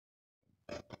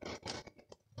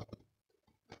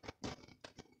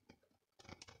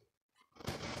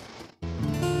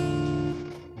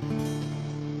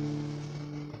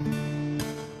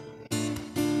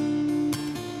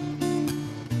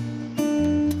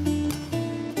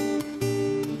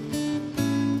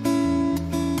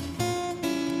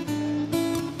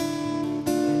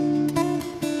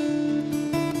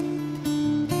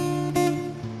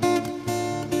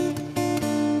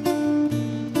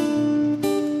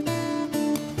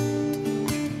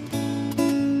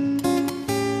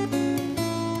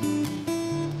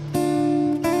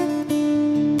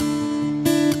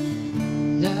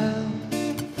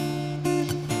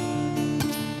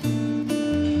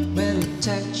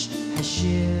touch, I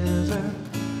shiver.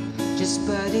 Just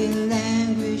body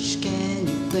language, can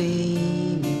you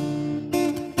blame me?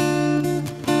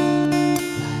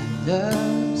 My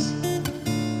love's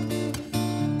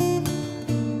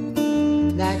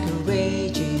like a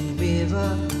raging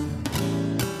river.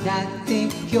 I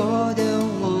think you're the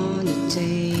one to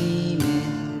tame it.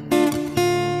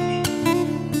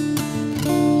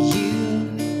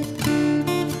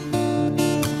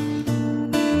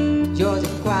 You're the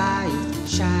quiet,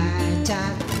 shy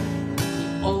type.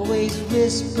 You always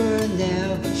whisper,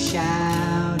 never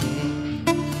shout it.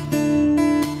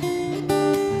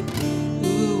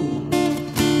 Ooh,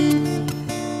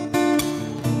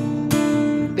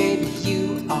 baby,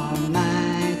 you are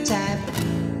my type.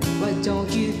 Why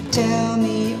don't you tell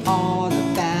me all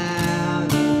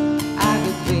about it? I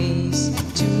got ways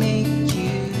to make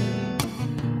you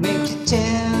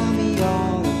tell me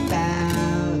all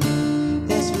about it.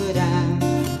 That's what I'm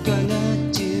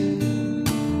gonna do.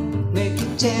 Make you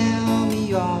tell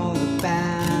me all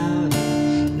about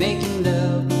it. Making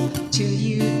love to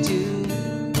you do.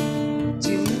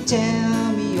 Till you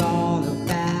tell me all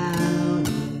about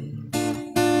it.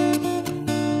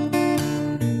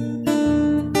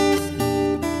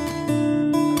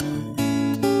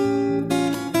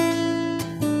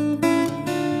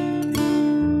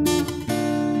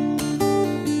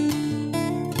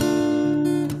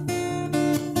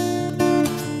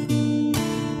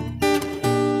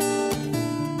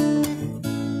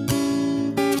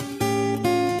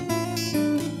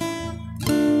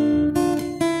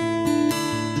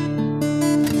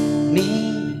 Me,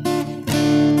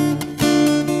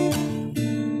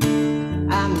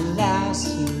 I'm a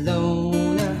lousy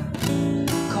loner.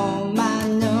 Call my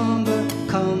number,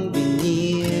 come be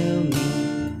near me.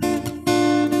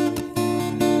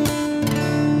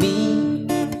 Me,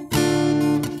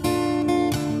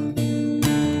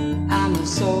 I'm a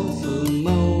soulful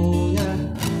moaner.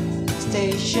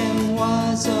 Station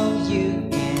one so you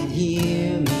can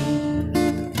hear me.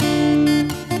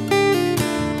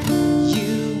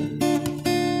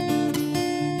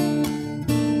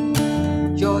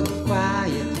 You're the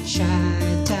quiet,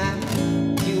 shy type.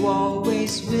 You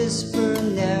always whisper,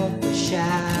 never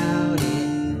shout it.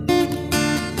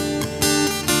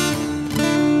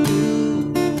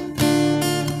 Ooh,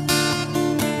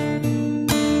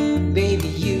 baby,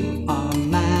 you are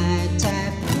my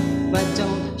type. Why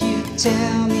don't you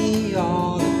tell me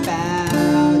all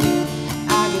about it?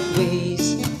 I got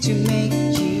ways to make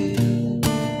you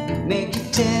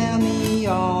tell me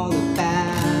all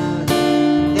about it.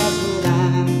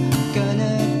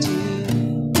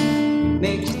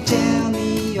 Make you tell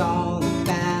me all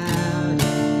about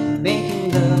it.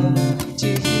 Making love to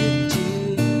you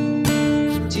too.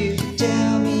 Till you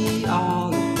tell me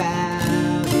all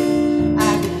about it. I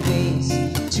got ways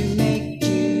to make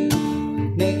you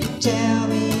tell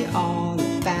me all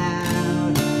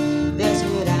about it. That's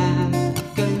what I'm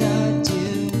gonna do.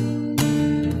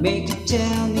 Make you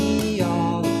tell me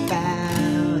all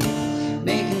about it.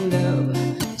 Making love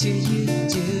to you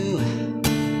too.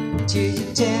 Till you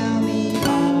tell me